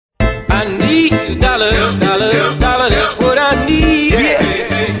I need a dollar, dollar, dollar, that's what I need.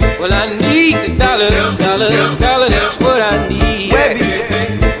 Well, I need a dollar, dollar, dollar, that's what I need.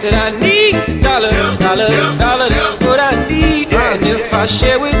 Said I need a dollar, dollar, dollar, that's what I need. And if I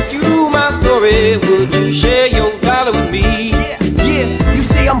share with you my story, would you share your dollar with me? You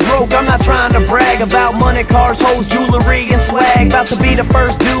see I'm broke, I'm not trying to brag about money, cars, hoes, jewelry, and swag. About to be the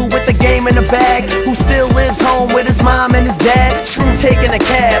first dude with the game in the bag, who still lives home with his mom and his dad. True, taking a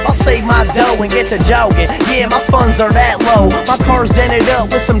cab, I'll save my dough and get to jogging. Yeah, my funds are that low. My car's dented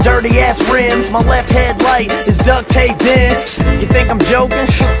up with some dirty ass rims. My left headlight is duct taped in. You think I'm joking?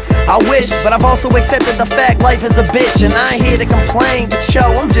 I wish, but I've also accepted the fact life is a bitch. And I ain't here to complain, but yo,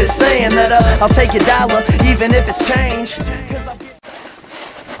 I'm just saying that I'll take your dollar, even if it's change.